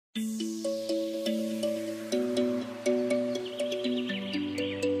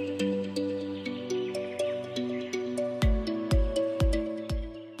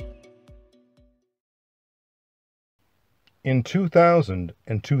In 2000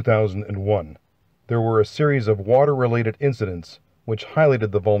 and 2001, there were a series of water-related incidents which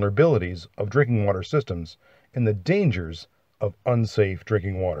highlighted the vulnerabilities of drinking water systems and the dangers of unsafe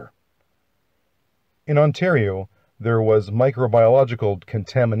drinking water. In Ontario, there was microbiological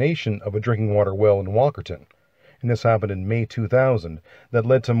contamination of a drinking water well in Walkerton, and this happened in May 2000, that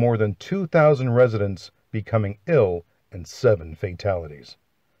led to more than 2,000 residents becoming ill and 7 fatalities.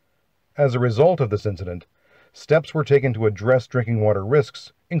 As a result of this incident, steps were taken to address drinking water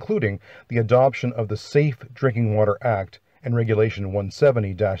risks, including the adoption of the Safe Drinking Water Act and Regulation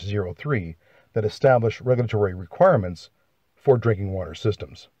 170-03 that establish regulatory requirements for drinking water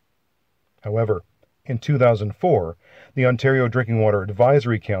systems. However, in 2004, the Ontario Drinking Water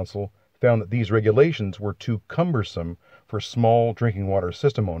Advisory Council found that these regulations were too cumbersome for small drinking water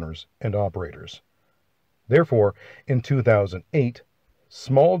system owners and operators. Therefore, in 2008,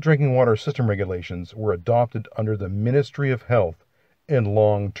 small drinking water system regulations were adopted under the Ministry of Health and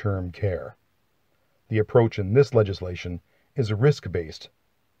Long-Term Care. The approach in this legislation is risk-based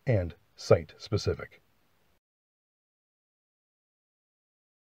and site-specific.